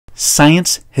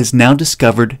Science has now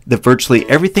discovered that virtually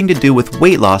everything to do with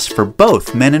weight loss for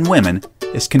both men and women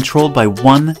is controlled by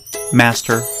one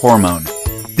master hormone.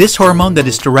 This hormone that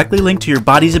is directly linked to your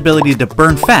body's ability to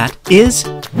burn fat is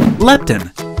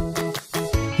leptin.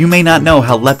 You may not know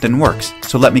how leptin works,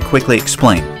 so let me quickly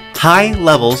explain. High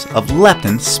levels of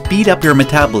leptin speed up your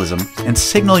metabolism and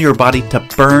signal your body to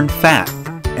burn fat,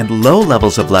 and low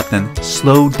levels of leptin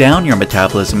slow down your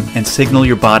metabolism and signal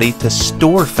your body to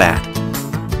store fat.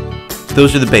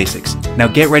 Those are the basics. Now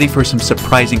get ready for some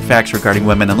surprising facts regarding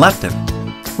women and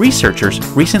leptin. Researchers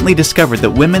recently discovered that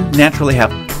women naturally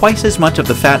have twice as much of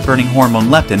the fat-burning hormone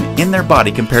leptin in their body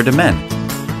compared to men.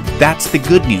 That's the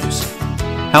good news.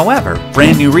 However,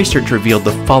 brand new research revealed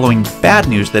the following bad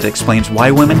news that explains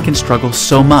why women can struggle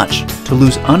so much to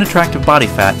lose unattractive body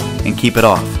fat and keep it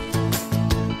off.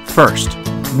 First,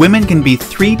 women can be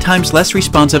 3 times less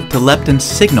responsive to leptin's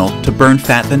signal to burn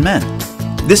fat than men.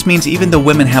 This means even though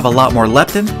women have a lot more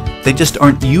leptin, they just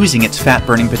aren't using its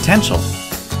fat-burning potential.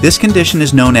 This condition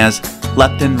is known as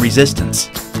leptin resistance.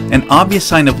 An obvious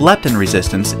sign of leptin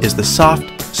resistance is the soft,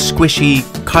 squishy,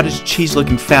 cottage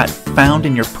cheese-looking fat found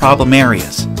in your problem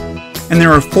areas. And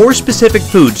there are 4 specific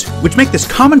foods which make this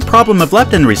common problem of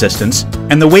leptin resistance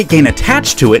and the weight gain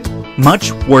attached to it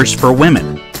much worse for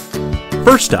women.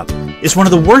 First up is one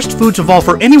of the worst foods of all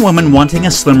for any woman wanting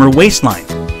a slimmer waistline: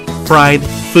 fried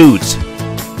foods.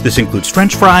 This includes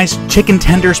French fries, chicken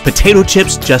tenders, potato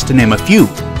chips, just to name a few.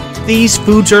 These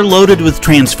foods are loaded with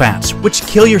trans fats, which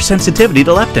kill your sensitivity to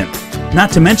leptin.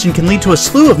 Not to mention can lead to a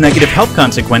slew of negative health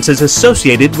consequences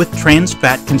associated with trans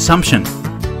fat consumption.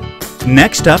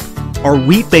 Next up are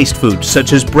wheat-based foods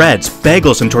such as breads,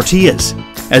 bagels, and tortillas,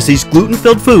 as these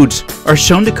gluten-filled foods are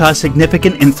shown to cause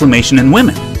significant inflammation in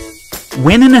women.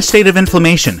 When in a state of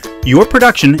inflammation, your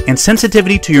production and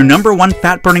sensitivity to your #1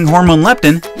 fat-burning hormone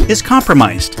leptin is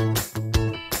compromised.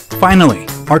 Finally,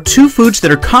 are 2 foods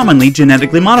that are commonly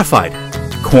genetically modified: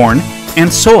 corn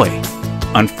and soy.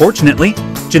 Unfortunately,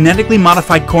 genetically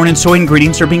modified corn and soy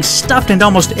ingredients are being stuffed into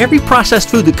almost every processed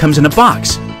food that comes in a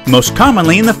box, most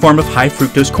commonly in the form of high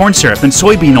fructose corn syrup and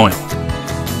soybean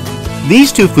oil.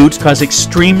 These 2 foods cause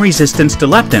extreme resistance to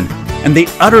leptin, and they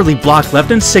utterly block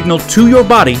leptin's signal to your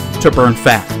body to burn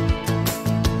fat.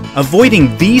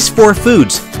 Avoiding these 4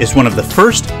 foods is one of the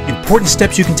first important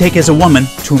steps you can take as a woman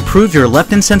to improve your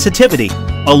leptin sensitivity,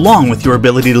 along with your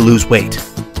ability to lose weight.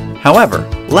 However,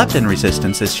 leptin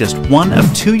resistance is just one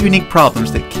of 2 unique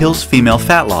problems that kills female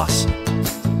fat loss.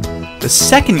 The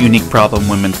second unique problem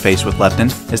women face with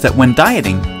leptin is that when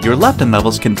dieting, your leptin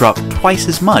levels can drop twice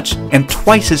as much and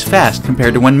twice as fast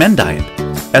compared to when men diet.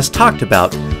 As talked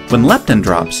about, when leptin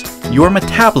drops, your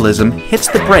metabolism hits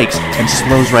the brakes and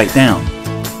slows right down.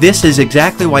 This is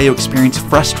exactly why you experience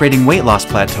frustrating weight loss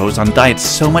plateaus on diets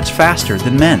so much faster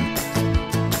than men.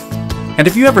 And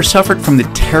have you ever suffered from the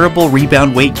terrible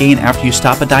rebound weight gain after you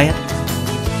stop a diet?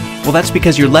 Well, that's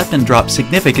because your leptin drops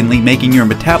significantly, making your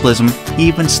metabolism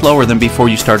even slower than before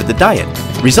you started the diet,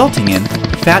 resulting in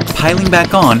fat piling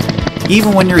back on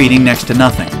even when you're eating next to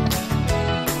nothing.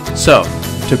 So,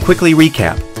 to quickly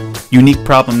recap, unique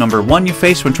problem number 1 you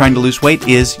face when trying to lose weight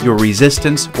is your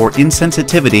resistance or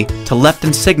insensitivity to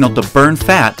leptin's signal to burn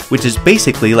fat, which is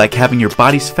basically like having your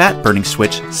body's fat-burning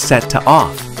switch set to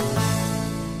off.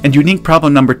 And unique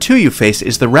problem number 2 you face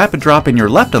is the rapid drop in your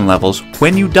leptin levels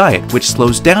when you diet, which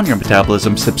slows down your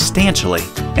metabolism substantially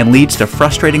and leads to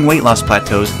frustrating weight loss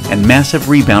plateaus and massive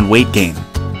rebound weight gain.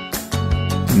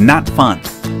 Not fun.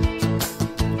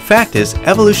 Fact is,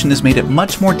 evolution has made it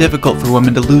much more difficult for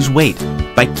women to lose weight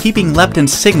by keeping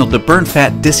leptin's signal to burn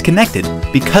fat disconnected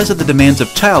because of the demands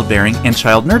of childbearing and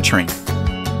child nurturing.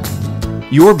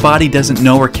 Your body doesn't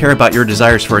know or care about your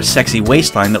desires for a sexy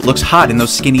waistline that looks hot in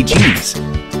those skinny jeans.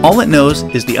 All it knows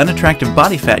is the unattractive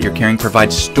body fat you're carrying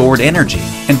provides stored energy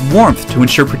and warmth to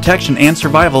ensure protection and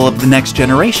survival of the next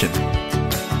generation.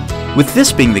 With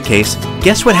this being the case,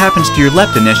 guess what happens to your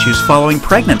leptin issues following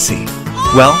pregnancy?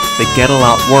 Well, they get a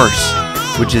lot worse,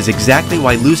 which is exactly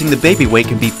why losing the baby weight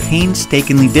can be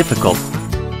painstakingly difficult.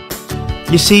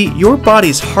 You see, your body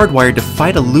is hardwired to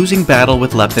fight a losing battle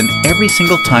with leptin every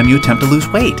single time you attempt to lose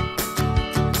weight.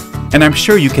 And I'm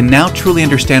sure you can now truly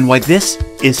understand why this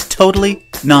is totally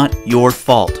not your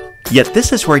fault. Yet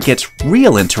this is where it gets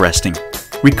real interesting.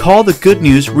 Recall the good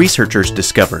news researchers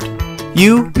discovered.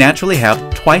 You naturally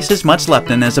have twice as much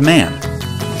leptin as a man.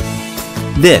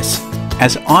 This,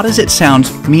 as odd as it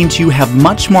sounds, means you have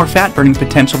much more fat-burning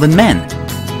potential than men.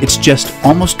 It's just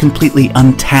almost completely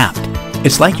untapped.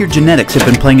 It's like your genetics have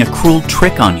been playing a cruel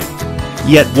trick on you.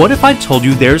 Yet what if I told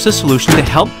you there's a solution to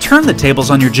help turn the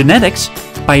tables on your genetics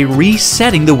by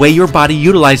resetting the way your body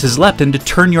utilizes leptin to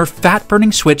turn your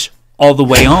fat-burning switch all the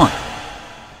way on.